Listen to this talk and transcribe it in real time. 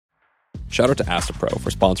Shout out to Astapro for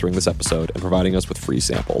sponsoring this episode and providing us with free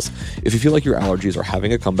samples. If you feel like your allergies are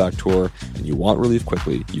having a comeback tour and you want relief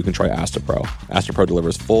quickly, you can try Astapro. Astapro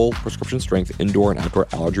delivers full prescription-strength indoor and outdoor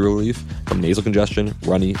allergy relief from nasal congestion,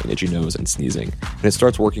 runny and itchy nose, and sneezing. And it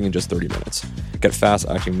starts working in just 30 minutes. Get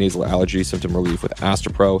fast-acting nasal allergy symptom relief with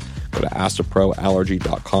Astapro. Go to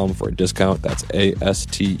astaproallergy.com for a discount. That's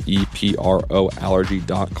ASTEPRO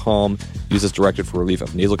allergy.com. Use as directed for relief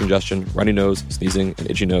of nasal congestion, runny nose, sneezing, and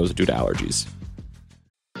itchy nose due to allergies.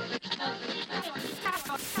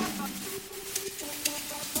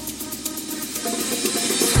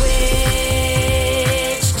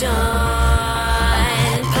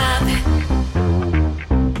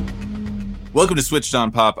 Welcome to Switched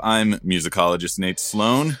on Pop. I'm musicologist Nate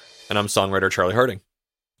Sloan. And I'm songwriter Charlie Harding.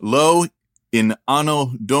 Lo, in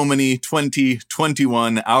Anno Domini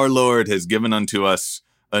 2021, our Lord has given unto us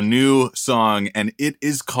a new song, and it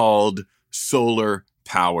is called Solar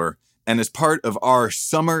Power. And as part of our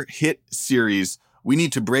summer hit series, we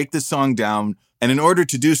need to break this song down. And in order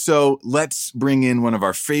to do so, let's bring in one of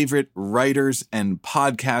our favorite writers and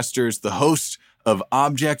podcasters, the host of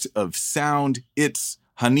Object of Sound. It's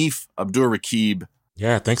Hanif Abdurraqib.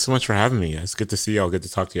 Yeah, thanks so much for having me. It's good to see y'all. Good to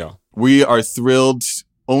talk to y'all. We are thrilled.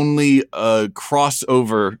 Only a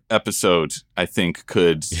crossover episode, I think,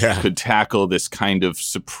 could tackle this kind of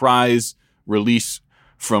surprise release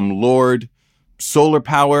from Lorde. Solar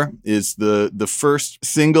Power is the first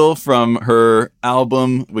single from her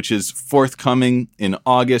album, which is forthcoming in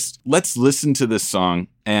August. Let's listen to this song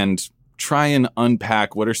and try and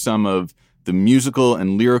unpack what are some of the musical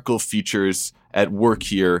and lyrical features at work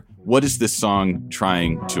here. What is this song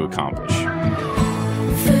trying to accomplish?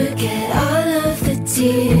 Forget all of the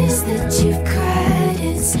tears that you've cried,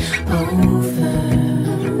 it's over.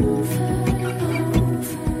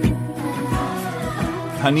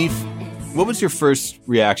 Hanif, what was your first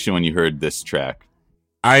reaction when you heard this track?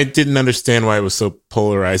 I didn't understand why it was so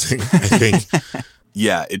polarizing, I think.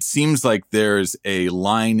 Yeah, it seems like there's a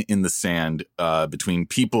line in the sand between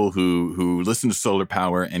people who listen to Solar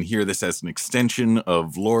Power and hear this as an extension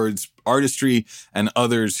of Lorde's artistry and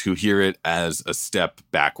others who hear it as a step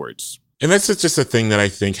backwards. And that's just a thing that I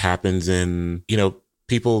think happens in,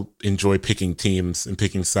 people enjoy picking teams and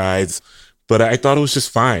picking sides, but I thought it was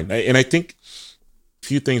just fine. And I think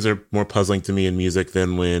few things are more puzzling to me in music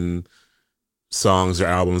than when songs or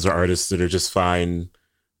albums or artists that are just fine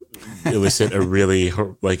elicit a really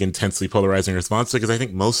intensely polarizing response, because I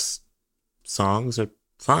think most songs are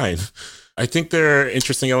fine. I think there are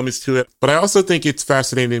interesting elements to it, but I also think it's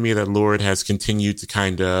fascinating to me that Lorde has continued to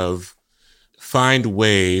kind of find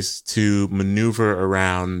ways to maneuver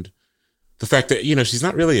around the fact that, she's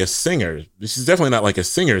not really a singer. She's definitely not like a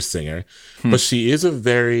singer, but she is a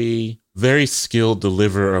very, very skilled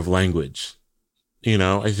deliverer of language.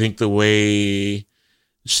 I think the way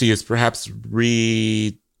she is perhaps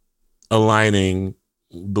realigning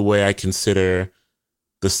the way I consider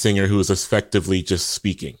the singer who is effectively just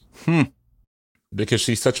speaking. Because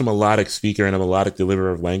she's such a melodic speaker and a melodic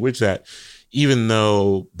deliverer of language that even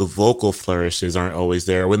though the vocal flourishes aren't always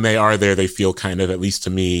there, when they are there, they feel kind of, at least to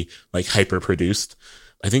me, like hyper produced.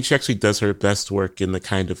 I think she actually does her best work in the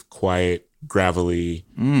kind of quiet, gravelly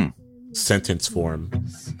sentence form.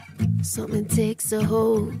 Something takes a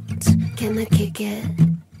hold. Can I kick it?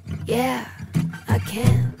 Yeah, I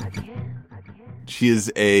can. She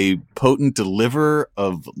is a potent deliverer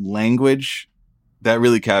of language. That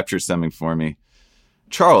really captures something for me.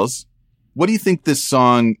 Charles, what do you think this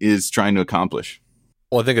song is trying to accomplish?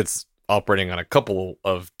 Well, I think it's operating on a couple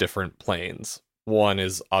of different planes. One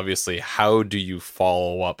is obviously, how do you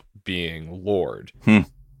follow up being Lorde?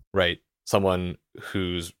 Right? Someone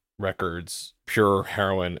whose records, pure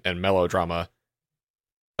heroin and melodrama,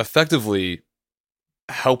 effectively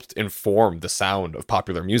helped inform the sound of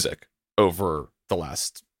popular music over the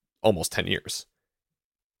last almost 10 years.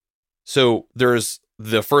 So there's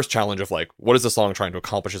the first challenge of what is the song trying to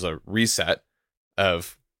accomplish as a reset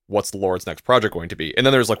of what's Lorde's next project going to be? And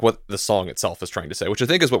then there's what the song itself is trying to say, which I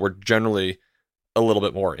think is what we're generally a little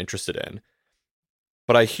bit more interested in.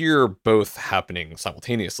 But I hear both happening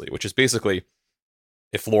simultaneously, which is basically,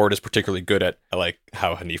 if Lorde is particularly good at, like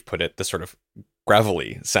how Hanif put it, the sort of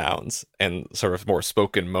gravelly sounds and sort of more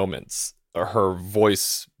spoken moments, her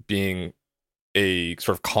voice being a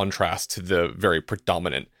sort of contrast to the very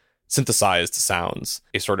predominant synthesized sounds,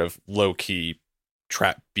 a sort of low-key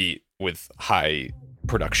trap beat with high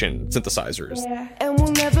production synthesizers. And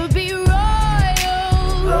we'll never be royals.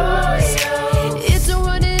 It's a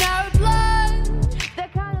running our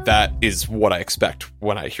blood. That is what I expect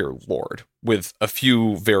when I hear Lorde, with a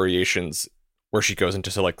few variations where she goes into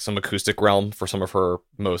some acoustic realm for some of her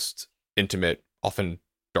most intimate, often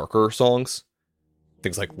darker songs.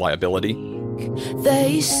 Things like Liability.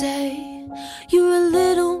 They say you're a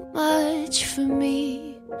little much for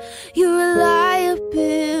me. You're a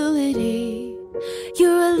liability.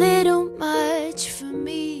 You're a little much for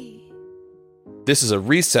me. This is a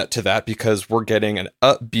reset to that because we're getting an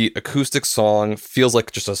upbeat acoustic song, feels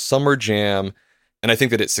like just a summer jam. And I think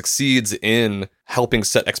that it succeeds in helping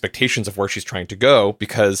set expectations of where she's trying to go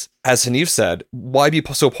because, as Hanif said, why be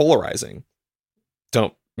so polarizing?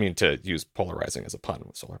 Don't mean to use polarizing as a pun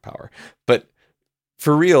with solar power. But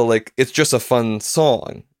for real, like, it's just a fun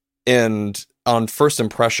song. And on first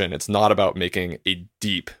impression, it's not about making a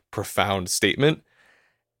deep, profound statement.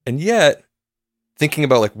 And yet, thinking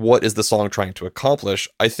about like what is the song trying to accomplish,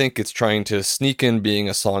 I think it's trying to sneak in being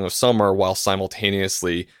a song of summer while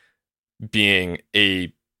simultaneously being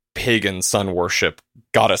a pagan sun worship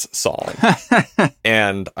goddess song.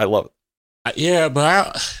 And I love it. Yeah,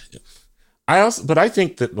 but I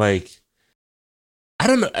think that, like, I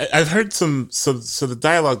don't know. I've heard so the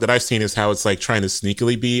dialogue that I've seen is how it's like trying to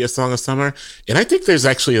sneakily be a song of summer. And I think there's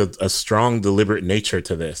actually a strong, deliberate nature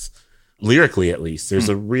to this. Lyrically, at least, there's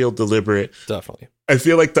a real deliberate. Definitely. I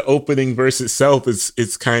feel like the opening verse itself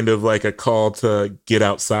it's kind of like a call to get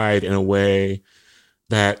outside in a way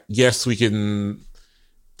that, yes, we can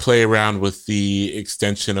play around with the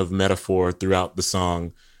extension of metaphor throughout the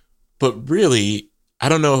song. But really, I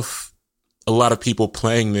don't know if a lot of people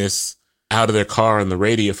playing this out of their car on the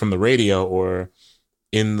radio, from the radio, or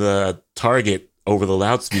in the Target over the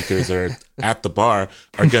loudspeakers or at the bar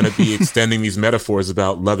are going to be extending these metaphors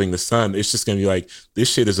about loving the sun. It's just going to be like,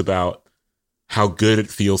 this shit is about how good it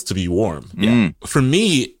feels to be warm. Yeah. For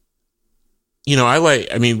me,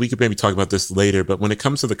 we could maybe talk about this later, but when it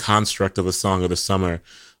comes to the construct of a song of the summer,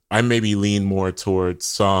 I maybe lean more towards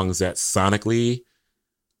songs that sonically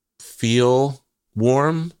feel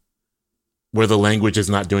warm, where the language is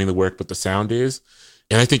not doing the work, but the sound is.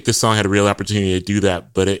 And I think this song had a real opportunity to do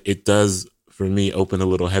that, but it does, for me, open a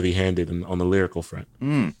little heavy-handed on the lyrical front.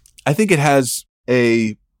 I think it has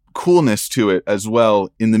a coolness to it as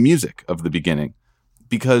well in the music of the beginning,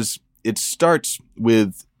 because it starts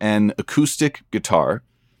with an acoustic guitar,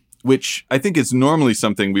 which I think is normally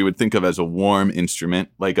something we would think of as a warm instrument,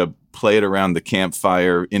 like a play it around the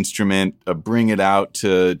campfire instrument, a bring it out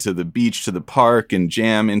to the beach, to the park and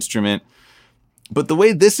jam instrument. But the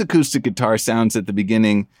way this acoustic guitar sounds at the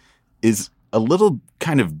beginning is a little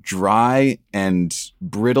kind of dry and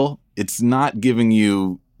brittle. It's not giving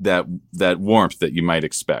you that warmth that you might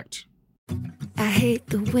expect. I hate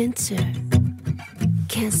the winter,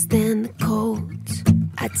 can't stand the cold.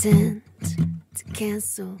 I tend to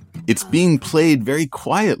cancel. It's being played very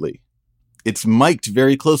quietly. It's mic'd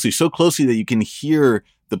very closely, so closely that you can hear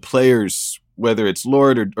the players, whether it's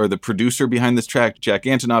Lorde or the producer behind this track, Jack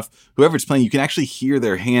Antonoff, whoever it's playing, you can actually hear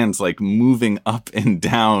their hands like moving up and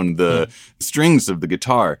down the strings of the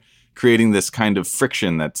guitar, creating this kind of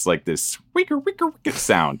friction that's like this wicker, wicker, wicker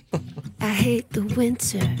sound. I hate the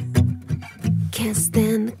winter, can't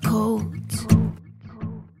stand the cold.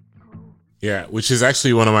 Yeah, which is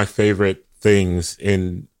actually one of my favorite things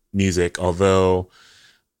in music, although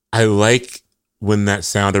I like when that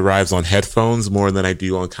sound arrives on headphones more than I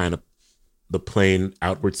do on kind of the plain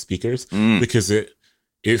outward speakers, because it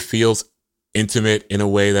feels intimate in a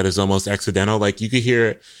way that is almost accidental. Like you could hear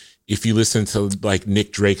it if you listen to like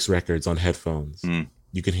Nick Drake's records on headphones.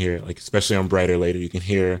 You can hear it, like especially on Brighter Later, you can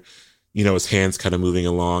hear, his hands kind of moving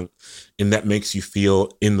along, and that makes you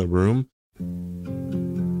feel in the room.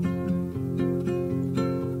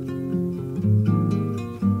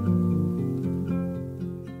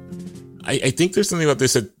 I think there's something about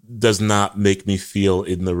this that does not make me feel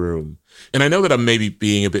in the room. And I know that I'm maybe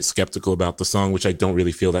being a bit skeptical about the song, which I don't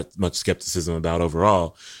really feel that much skepticism about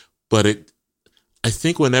overall. But I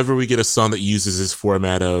think whenever we get a song that uses this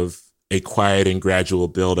format of a quiet and gradual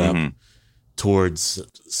build-up towards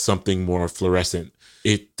something more fluorescent,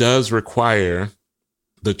 it does require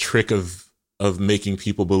the trick of making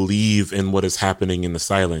people believe in what is happening in the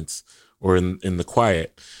silence or in the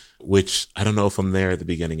quiet, which I don't know if I'm there at the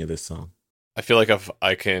beginning of this song. I feel like if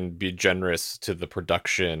I can be generous to the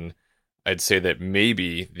production, I'd say that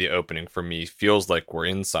maybe the opening for me feels like we're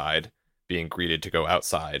inside being greeted to go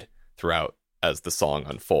outside throughout as the song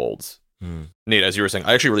unfolds. Nate, as you were saying,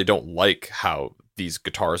 I actually really don't like how these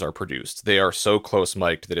guitars are produced. They are so close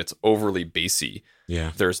mic'd that it's overly bassy.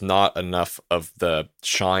 Yeah. There's not enough of the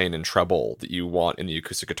shine and treble that you want in the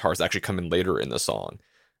acoustic guitars that actually come in later in the song.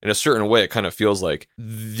 In a certain way, it kind of feels like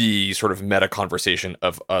the sort of meta conversation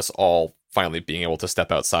of us all finally being able to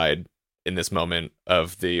step outside in this moment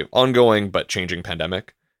of the ongoing but changing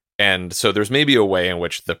pandemic. And so there's maybe a way in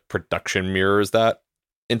which the production mirrors that,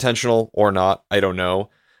 intentional or not, I don't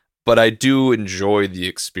know. But I do enjoy the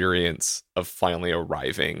experience of finally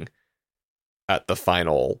arriving at the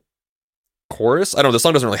final chorus. I don't know, the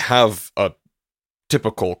song doesn't really have a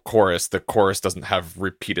typical chorus. The chorus doesn't have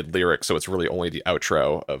repeated lyrics, so it's really only the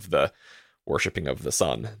outro of the worshiping of the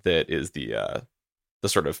sun that is the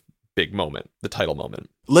sort of big moment, the title moment.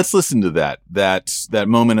 Let's listen to that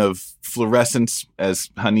moment of fluorescence, as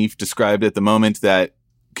Hanif described it, the moment that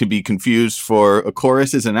could be confused for a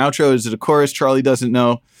chorus. Is it an outro? Is it a chorus? Charlie doesn't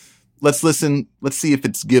know. Let's listen. Let's see if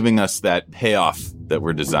it's giving us that payoff that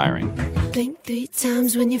we're desiring. Blink 3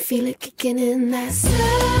 times when you feel it kicking in. That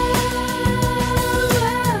slow.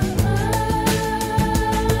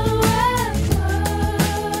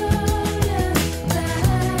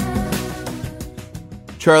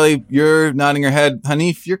 Charlie, you're nodding your head.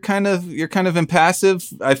 Hanif, you're kind of impassive.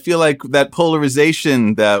 I feel like that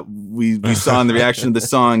polarization that we saw in the reaction to the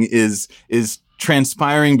song is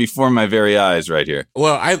transpiring before my very eyes right here.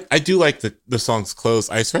 Well, I do like the song's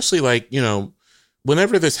close. I especially like,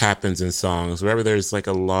 whenever this happens in songs, wherever there's like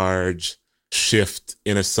a large shift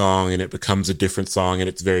in a song and it becomes a different song in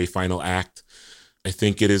its very final act, I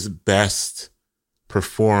think it is best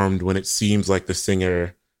performed when it seems like the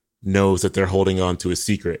singer knows that they're holding on to a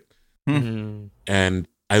secret. Mm-hmm. And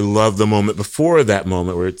I love the moment before that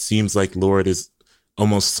moment where it seems like Lorde is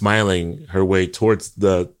almost smiling her way towards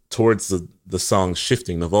the song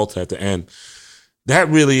shifting, the volta at the end. That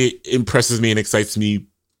really impresses me and excites me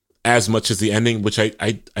as much as the ending, which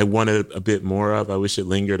I wanted a bit more of. I wish it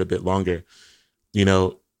lingered a bit longer.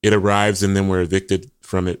 It arrives and then we're evicted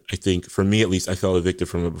from it. I think, for me at least, I felt evicted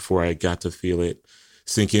from it before I got to feel it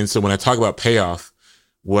sink in. So when I talk about payoff,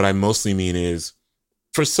 what I mostly mean is,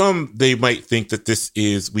 for some, they might think that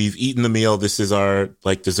we've eaten the meal, this is our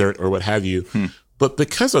like dessert or what have you. But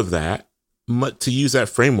because of that, to use that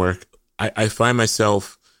framework, I find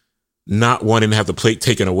myself not wanting to have the plate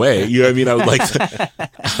taken away. You know what I mean? I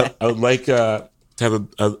would like to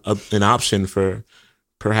have an option for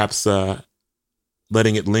perhaps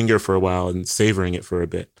letting it linger for a while and savoring it for a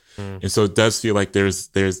bit. And so it does feel like there's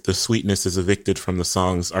the sweetness is evicted from the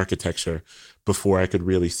song's architecture before I could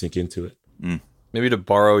really sink into it. Maybe to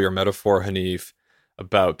borrow your metaphor, Hanif,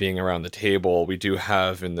 about being around the table, we do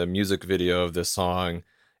have in the music video of this song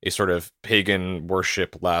a sort of pagan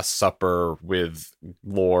worship Last Supper with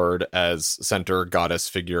Lorde as center goddess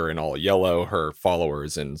figure in all yellow, her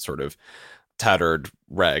followers in sort of tattered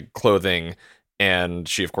rag clothing. And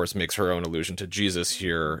she, of course, makes her own allusion to Jesus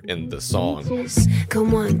here in the song.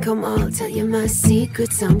 Come on, I'll tell you my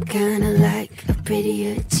secrets. I'm kind of like a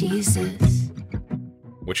prettier Jesus.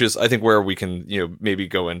 Which is, I think, where we can, maybe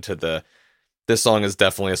go into this song is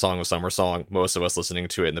definitely a Song of Summer song. Most of us listening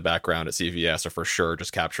to it in the background at CVS are for sure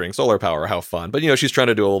just capturing solar power. How fun. But, she's trying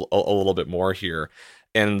to do a little bit more here.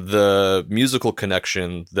 And the musical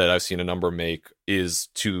connection that I've seen a number make is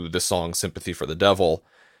to the song Sympathy for the Devil,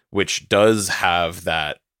 which does have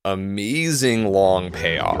that amazing long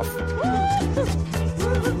payoff.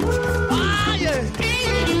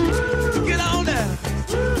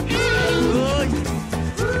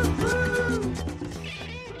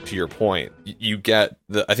 To your point, you get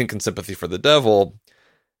I think in Sympathy for the Devil,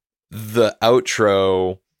 the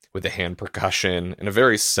outro with the hand percussion and a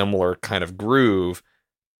very similar kind of groove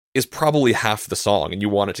is probably half the song, and you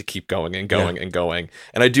want it to keep going and going and going.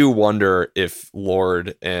 And I do wonder if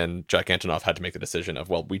Lorde and Jack Antonoff had to make the decision of,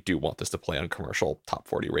 well, we do want this to play on commercial top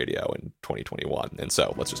 40 radio in 2021, and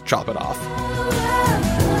so let's just chop it off.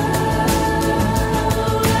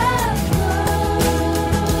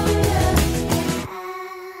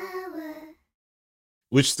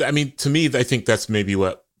 Which, to me, I think that's maybe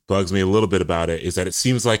what bugs me a little bit about it, is that it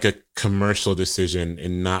seems like a commercial decision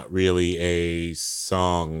and not really a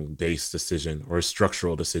song-based decision or a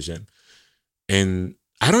structural decision. And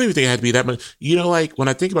I don't even think it had to be that much. Like when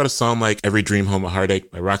I think about a song like Every Dream Home a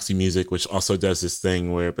Heartache by Roxy Music, which also does this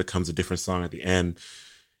thing where it becomes a different song at the end,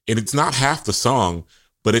 and it's not half the song,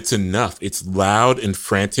 but it's enough. It's loud and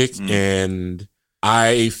frantic, and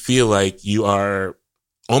I feel like you are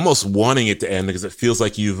almost wanting it to end because it feels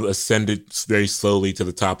like you've ascended very slowly to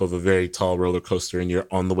the top of a very tall roller coaster and you're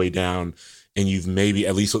on the way down, and you've maybe,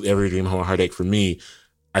 at least with Every Dream Home a Heartache for me,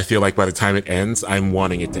 I feel like by the time it ends, I'm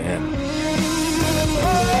wanting it to end.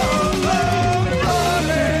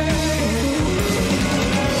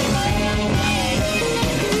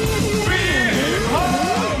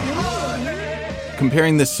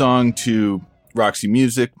 Comparing this song to Roxy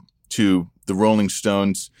Music, to the Rolling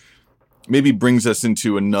Stones, maybe brings us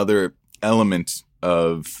into another element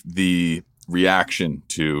of the reaction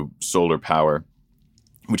to solar power,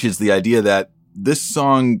 which is the idea that this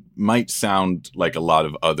song might sound like a lot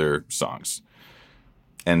of other songs.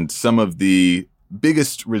 And some of the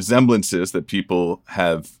biggest resemblances that people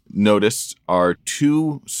have noticed are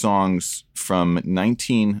two songs from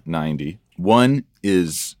 1990. One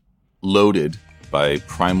is Loaded by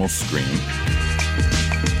Primal Scream.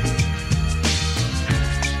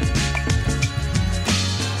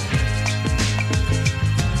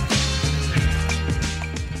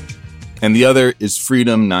 And the other is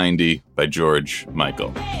Freedom 90 by George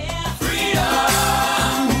Michael.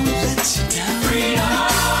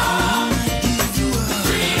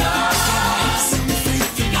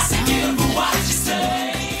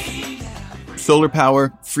 Solar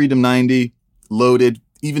Power, Freedom 90, Loaded,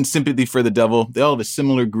 even Sympathy for the Devil, they all have a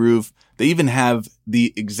similar groove. They even have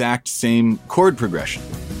the exact same chord progression.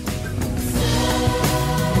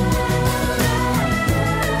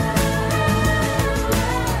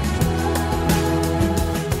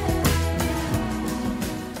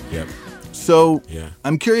 So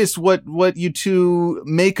I'm curious what you two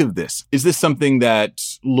make of this. Is this something that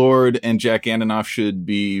Lorde and Jack Antonoff should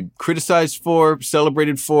be criticized for,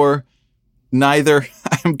 celebrated for? Neither.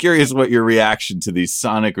 I'm curious what your reaction to these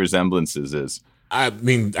sonic resemblances is. I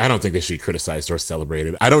mean, I don't think they should be criticized or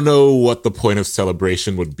celebrated. I don't know what the point of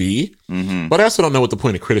celebration would be, but I also don't know what the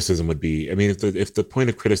point of criticism would be. I mean, if the point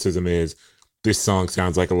of criticism is this song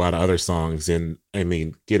sounds like a lot of other songs, and I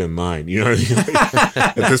mean, get in line, you know what I mean? Like,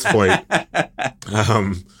 at this point,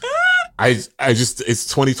 I just, it's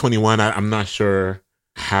 2021. I'm not sure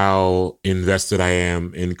how invested I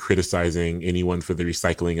am in criticizing anyone for the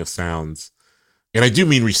recycling of sounds. And I do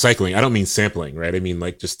mean recycling. I don't mean sampling, right? I mean,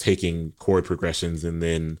 like, just taking chord progressions and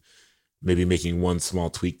then maybe making one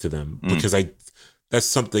small tweak to them, because that's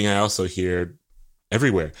something I also hear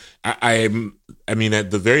everywhere. I mean,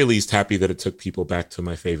 at the very least, happy that it took people back to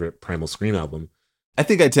my favorite Primal Scream album. I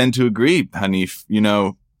think I tend to agree, Hanif. You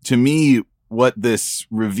know, to me, what this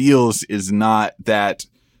reveals is not that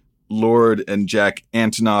Lorde and Jack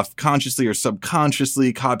Antonoff consciously or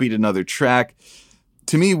subconsciously copied another track.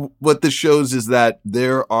 To me, what this shows is that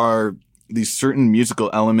there are these certain musical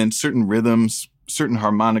elements, certain rhythms, certain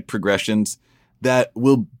harmonic progressions that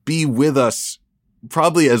will be with us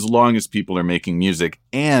probably as long as people are making music,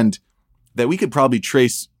 and that we could probably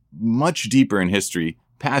trace much deeper in history,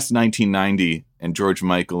 past 1990 and George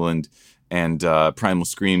Michael and Primal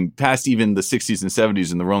Scream, past even the 60s and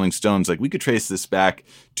 70s and the Rolling Stones. Like, we could trace this back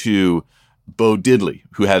to Bo Diddley,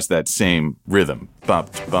 who has that same rhythm.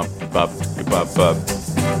 Bump, bump, bump, bump, bump.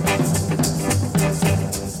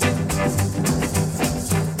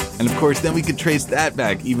 And of course, then we could trace that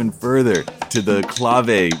back even further to the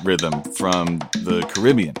clave rhythm from the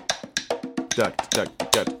Caribbean. Duck, duck,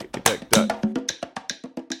 duck, duck, duck.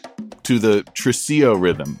 To the Tresillo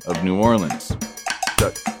rhythm of New Orleans.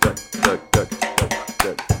 Duck, duck, duck, duck, duck,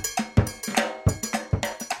 duck.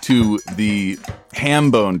 To the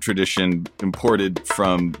ham bone tradition imported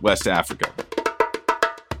from West Africa.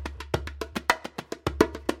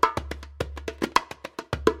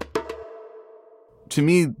 To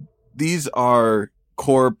me, these are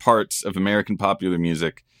core parts of American popular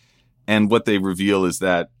music. And what they reveal is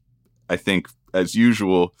that, I think, as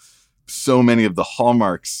usual, so many of the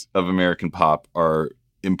hallmarks of American pop are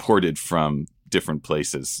imported from different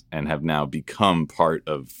places and have now become part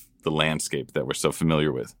of the landscape that we're so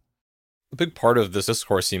familiar with. A big part of this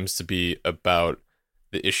discourse seems to be about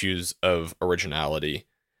the issues of originality.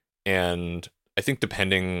 And I think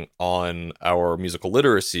depending on our musical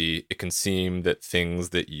literacy, it can seem that things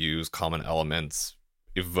that use common elements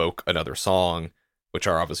evoke another song, which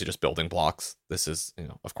are obviously just building blocks. This is,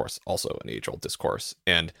 of course, also an age-old discourse.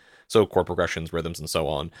 And so chord progressions, rhythms, and so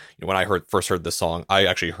on. When I first heard this song, I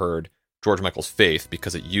actually heard George Michael's Faith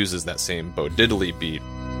because it uses that same Bo Diddley beat.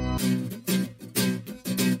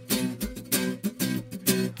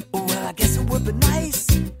 Well, I guess it would be nice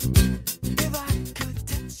if I could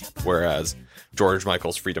touch your body. Whereas George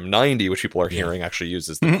Michael's Freedom 90, which people are hearing, actually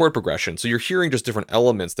uses the chord progression. So you're hearing just different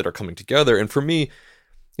elements that are coming together. And for me,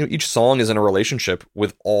 each song is in a relationship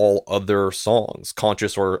with all other songs,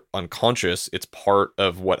 conscious or unconscious. It's part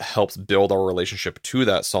of what helps build our relationship to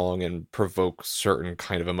that song and provoke certain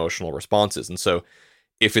kind of emotional responses. And so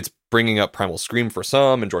if it's bringing up Primal Scream for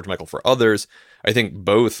some and George Michael for others, I think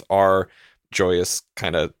both are joyous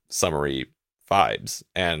kind of summery vibes.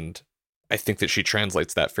 And I think that she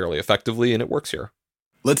translates that fairly effectively, and it works here.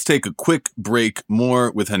 Let's take a quick break. More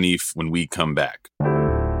with Hanif when we come back.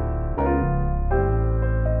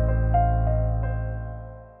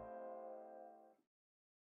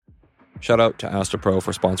 Shout out to Astapro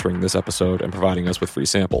for sponsoring this episode and providing us with free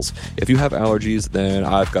samples. If you have allergies, then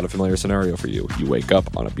I've got a familiar scenario for you. You wake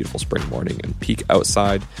up on a beautiful spring morning and peek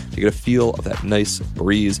outside to get a feel of that nice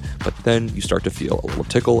breeze, but then you start to feel a little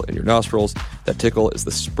tickle in your nostrils. That tickle is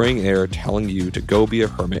the spring air telling you to go be a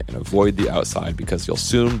hermit and avoid the outside because you'll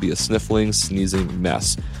soon be a sniffling, sneezing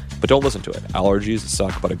mess. But don't listen to it. Allergies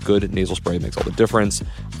suck, but a good nasal spray makes all the difference.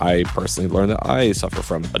 I personally learned that I suffer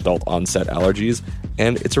from adult onset allergies,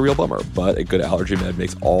 and it's a real bummer, but a good allergy med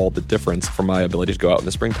makes all the difference for my ability to go out in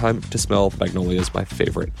the springtime to smell magnolias, my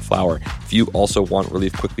favorite flower. If you also want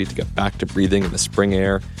relief quickly to get back to breathing in the spring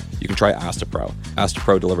air, you can try Astapro.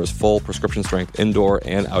 Astapro delivers full prescription strength indoor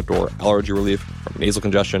and outdoor allergy relief from nasal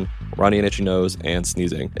congestion, runny and itchy nose, and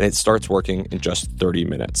sneezing. And it starts working in just 30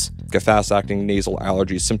 minutes. Get fast-acting nasal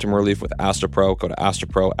allergy symptom relief with Astapro. Go to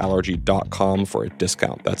astaproallergy.com for a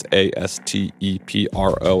discount. That's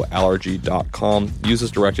ASTEPRO allergy.com. Use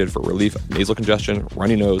as directed for relief of nasal congestion,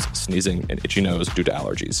 runny nose, sneezing, and itchy nose due to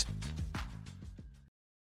allergies.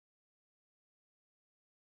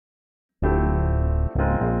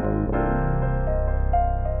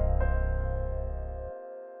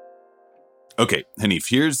 Okay, Hanif,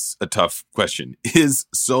 here's a tough question. Is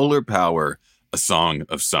solar power a song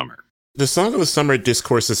of summer? The Song of the Summer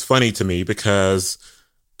discourse is funny to me because,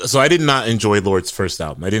 so I did not enjoy Lorde's first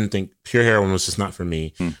album. I didn't think Pure Heroin was just not for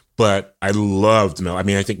me, but I loved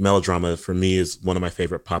I think Melodrama for me is one of my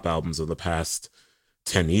favorite pop albums of the past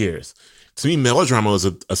 10 years. To me, Melodrama was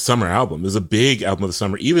a summer album. It was a big album of the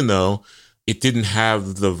summer, even though it didn't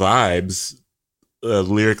have the vibes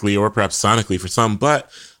lyrically or perhaps sonically for some,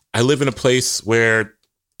 but I live in a place where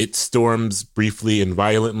it storms briefly and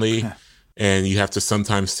violently, and you have to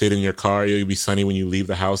sometimes sit in your car. It'll be sunny when you leave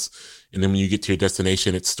the house, and then when you get to your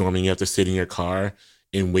destination, it's storming. You have to sit in your car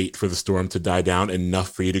and wait for the storm to die down enough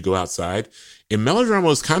for you to go outside. And Melodrama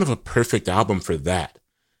was kind of a perfect album for that,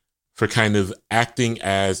 for kind of acting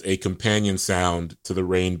as a companion sound to the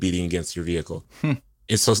rain beating against your vehicle.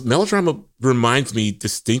 And so Melodrama reminds me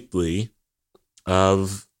distinctly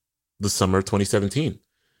of the summer of 2017.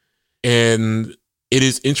 And it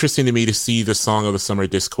is interesting to me to see the Song of the Summer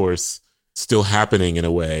discourse still happening in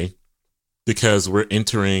a way, because we're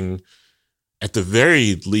entering, at the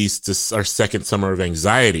very least, our second summer of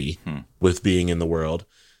anxiety with being in the world.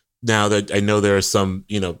 Now that I know there are some,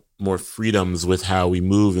 more freedoms with how we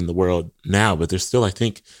move in the world now, but there's still, I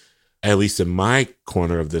think, at least in my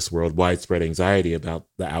corner of this world, widespread anxiety about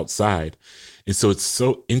the outside. And so it's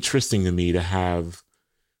so interesting to me to have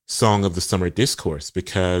Song of the Summer discourse,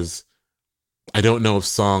 because I don't know if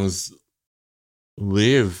songs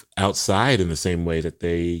live outside in the same way that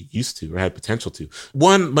they used to or had potential to.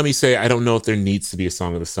 One, let me say, I don't know if there needs to be a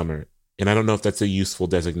Song of the Summer, and I don't know if that's a useful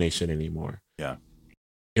designation anymore. Yeah.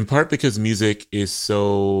 In part because music is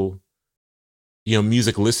so,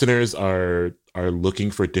 music listeners are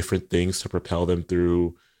looking for different things to propel them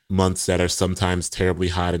through months that are sometimes terribly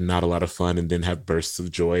hot and not a lot of fun, and then have bursts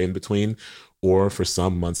of joy in between. Or for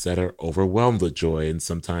some months that are overwhelmed with joy and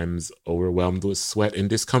sometimes overwhelmed with sweat and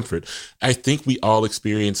discomfort. I think we all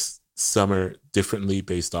experience summer differently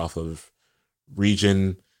based off of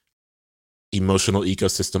region, emotional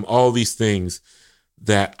ecosystem, all these things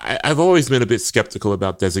that I've always been a bit skeptical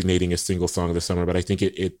about designating a single song of the summer, but I think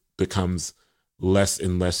it becomes less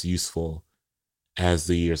and less useful as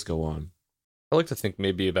the years go on. I like to think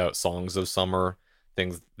maybe about songs of summer,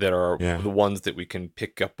 things that are the ones that we can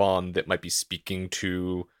pick up on that might be speaking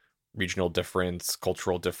to regional difference,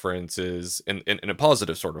 cultural differences in a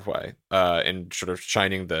positive sort of way, and sort of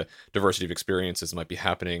shining the diversity of experiences that might be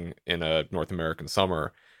happening in a North American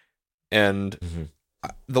summer. And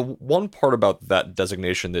the one part about that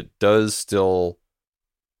designation that does still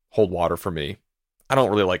hold water for me, I don't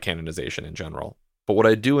really like canonization in general, but what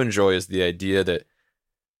I do enjoy is the idea that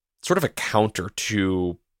sort of a counter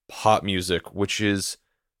to pop music, which is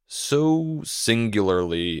so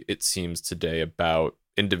singularly, it seems today, about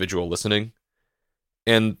individual listening,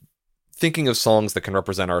 and thinking of songs that can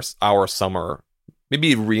represent our summer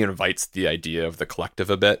maybe reinvites the idea of the collective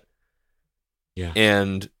a bit. Yeah.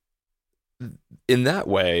 And in that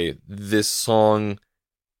way, this song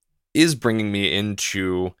is bringing me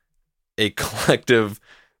into a collective,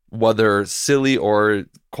 whether silly or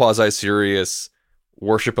quasi-serious,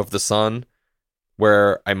 worship of the sun,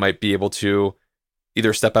 where I might be able to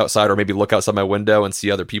either step outside or maybe look outside my window and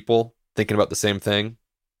see other people thinking about the same thing.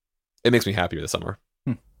 It makes me happier this summer.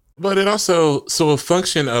 But it also, so a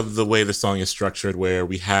function of the way the song is structured, where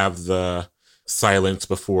we have the silence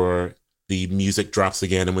before the music drops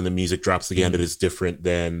again, and when the music drops again, it is different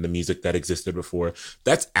than the music that existed before.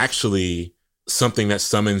 That's actually something that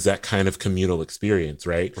summons that kind of communal experience,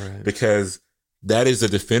 right? Because that is a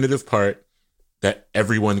definitive part that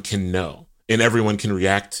everyone can know and everyone can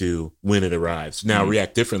react to when it arrives. Now,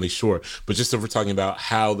 react differently, sure, but just if we're talking about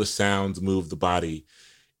how the sounds move the body,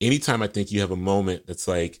 anytime I think you have a moment that's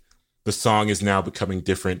like the song is now becoming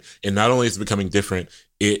different, and not only is it becoming different,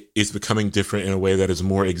 it is becoming different in a way that is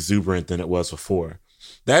more exuberant than it was before.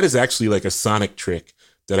 That is actually like a sonic trick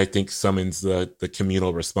that I think summons the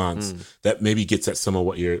communal response that maybe gets at some of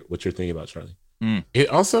what you're thinking about, Charlie. It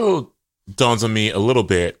also dawns on me a little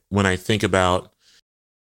bit when I think about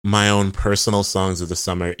my own personal songs of the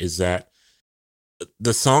summer is that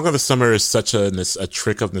the song of the summer is such a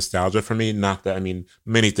trick of nostalgia for me. Not that, I mean,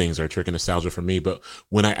 many things are a trick of nostalgia for me, but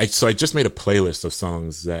when I just made a playlist of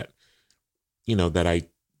songs that, you know, that I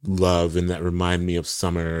love and that remind me of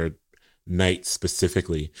summer nights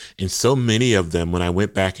specifically. And so many of them, when I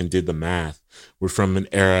went back and did the math, were from an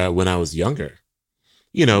era when I was younger.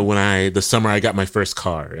 You know, when the summer I got my first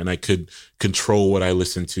car and I could control what I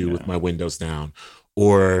listened to with my windows down,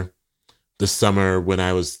 or the summer when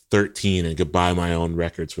I was 13 and could buy my own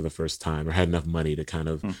records for the first time, or had enough money to kind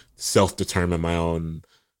of self-determine my own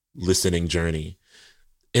listening journey.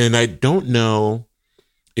 And I don't know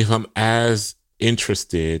if I'm as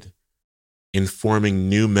interested in forming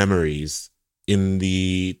new memories in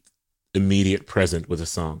the immediate present with a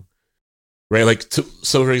song, right? Like,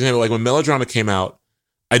 so for example, like when Melodrama came out,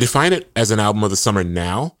 I define it as an album of the summer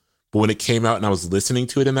now, but when it came out and I was listening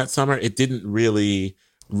to it in that summer, it didn't really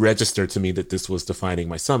register to me that this was defining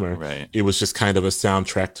my summer. Right. It was just kind of a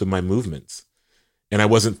soundtrack to my movements. And I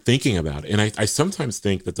wasn't thinking about it. And I sometimes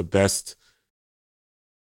think that the best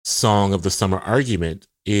song of the summer argument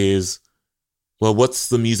is, well, what's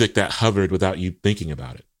the music that hovered without you thinking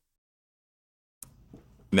about it?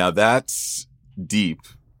 Now that's deep.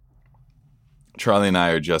 Charlie and I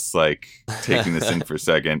are just like taking this in for a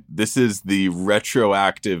second. This is the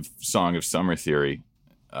retroactive song of summer theory,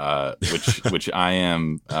 which I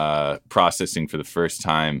am processing for the first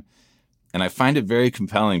time. And I find it very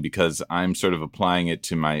compelling because I'm sort of applying it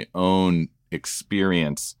to my own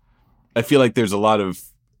experience. I feel like there's a lot of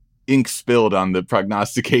ink spilled on the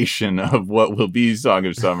prognostication of what will be Song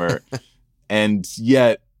of Summer. And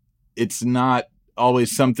yet it's not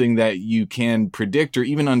always something that you can predict or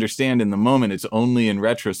even understand in the moment. It's only in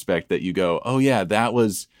retrospect that you go, oh yeah, that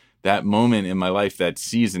was that moment in my life, that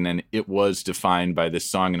season, and it was defined by this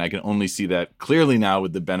song. And I can only see that clearly now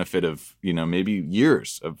with the benefit of, you know, maybe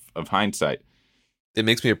years of hindsight. It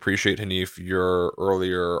makes me appreciate, Hanif, your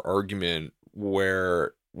earlier argument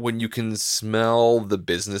where when you can smell the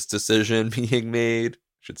business decision being made,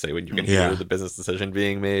 I should say when you can hear the business decision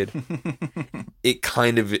being made, it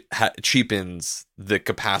kind of cheapens the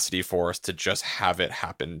capacity for us to just have it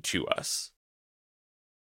happen to us.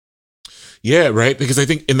 Yeah, right. Because I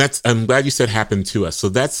think, and I'm glad you said happen to us. So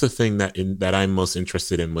that's the thing that I'm most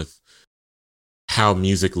interested in with how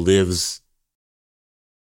music lives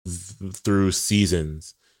through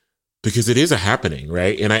seasons, because it is a happening,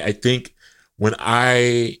 right? And I think when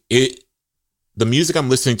the music I'm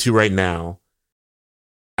listening to right now,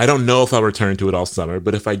 I don't know if I'll return to it all summer,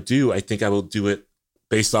 but if I do, I think I will do it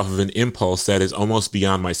based off of an impulse that is almost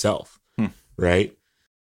beyond myself, right?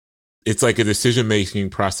 It's like a decision-making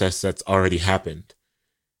process that's already happened.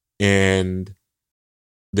 And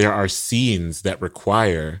there are scenes that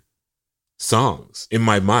require songs in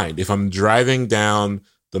my mind. If I'm driving down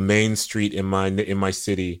the main street in my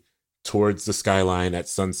city towards the skyline at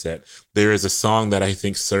sunset, there is a song that I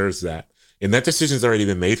think serves that. And that decision's already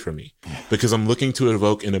been made for me because I'm looking to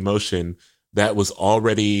evoke an emotion that was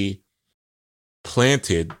already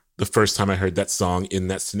planted the first time I heard that song in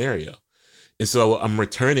that scenario. And so I'm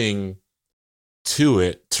returning to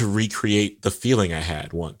it to recreate the feeling I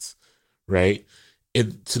had once, right?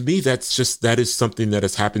 And to me, that is something that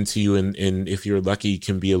has happened to you and if you're lucky,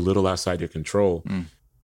 can be a little outside your control.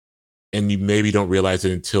 And you maybe don't realize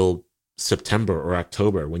it until September or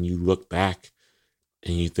October when you look back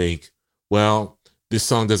and you think, well, this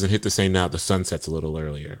song doesn't hit the same now. The sun sets a little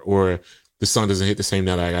earlier, or this song doesn't hit the same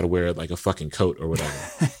now that I got to wear like a fucking coat or whatever,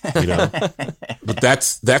 you know. But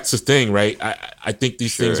that's the thing, right? I think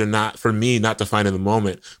these things are not, for me, not defined in the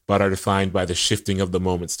moment, but are defined by the shifting of the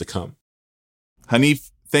moments to come.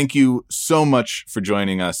 Hanif, thank you so much for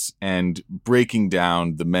joining us and breaking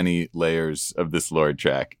down the many layers of this Lorde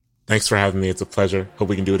track. Thanks for having me. It's a pleasure. Hope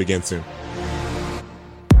we can do it again soon.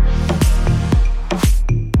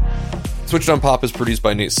 Switched on Pop is produced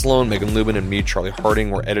by Nate Sloan, Megan Lubin, and me, Charlie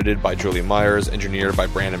Harding. We're edited by Julie Myers, engineered by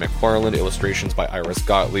Brandon McFarland, illustrations by Iris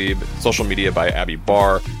Gottlieb, social media by Abby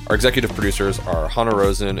Barr. Our executive producers are Hannah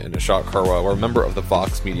Rosen and Nishat Karwa. We're a member of the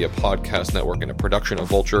Vox Media Podcast Network and a production of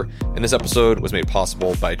Vulture, and this episode was made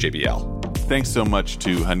possible by JBL. Thanks so much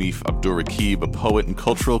to Hanif Abdurraqib, a poet and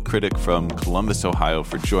cultural critic from Columbus, Ohio,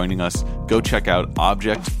 for joining us. Go check out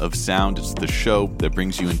Object of Sound. It's the show that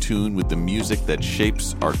brings you in tune with the music that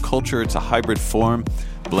shapes our culture. It's a hybrid form,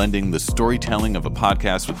 blending the storytelling of a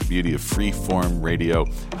podcast with the beauty of free-form radio.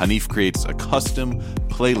 Hanif creates a custom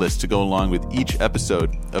playlist to go along with each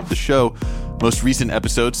episode of the show. Most recent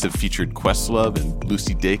episodes have featured Questlove and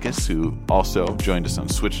Lucy Dacus, who also joined us on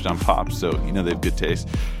Switched on Pop, so you know they have good taste.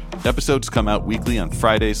 Episodes come out weekly on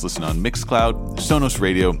Fridays. Listen on Mixcloud, Sonos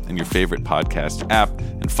Radio, and your favorite podcast app,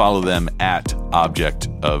 and follow them at Object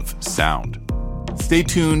of Sound. Stay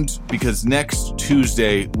tuned, because next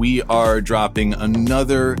Tuesday we are dropping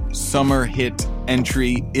another summer hit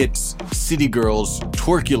entry. It's City Girls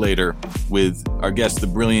Twerkulator with our guest, the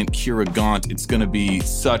brilliant Kira Gaunt. It's going to be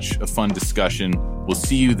such a fun discussion. We'll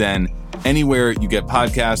see you then anywhere you get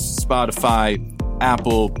podcasts, Spotify,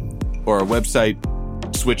 Apple, or our website,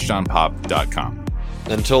 switchedonpop.com.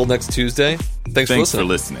 Until next Tuesday, thanks for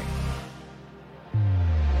listening.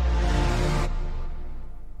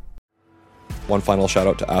 One final shout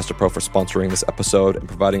out to Astapro for sponsoring this episode and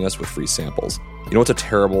providing us with free samples. You know what's a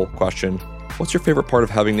terrible question? What's your favorite part of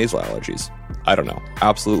having nasal allergies? I don't know.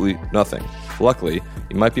 Absolutely nothing. Luckily,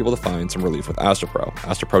 you might be able to find some relief with Astapro.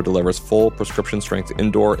 Astapro delivers full prescription-strength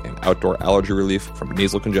indoor and outdoor allergy relief from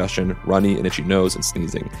nasal congestion, runny and itchy nose, and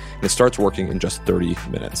sneezing. And it starts working in just 30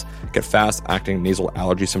 minutes. Get fast-acting nasal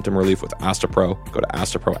allergy symptom relief with Astapro. Go to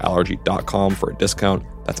astaproallergy.com for a discount.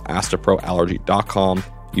 That's astaproallergy.com.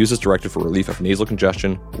 Use as directed for relief of nasal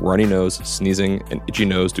congestion, runny nose, sneezing, and itchy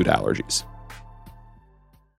nose due to allergies.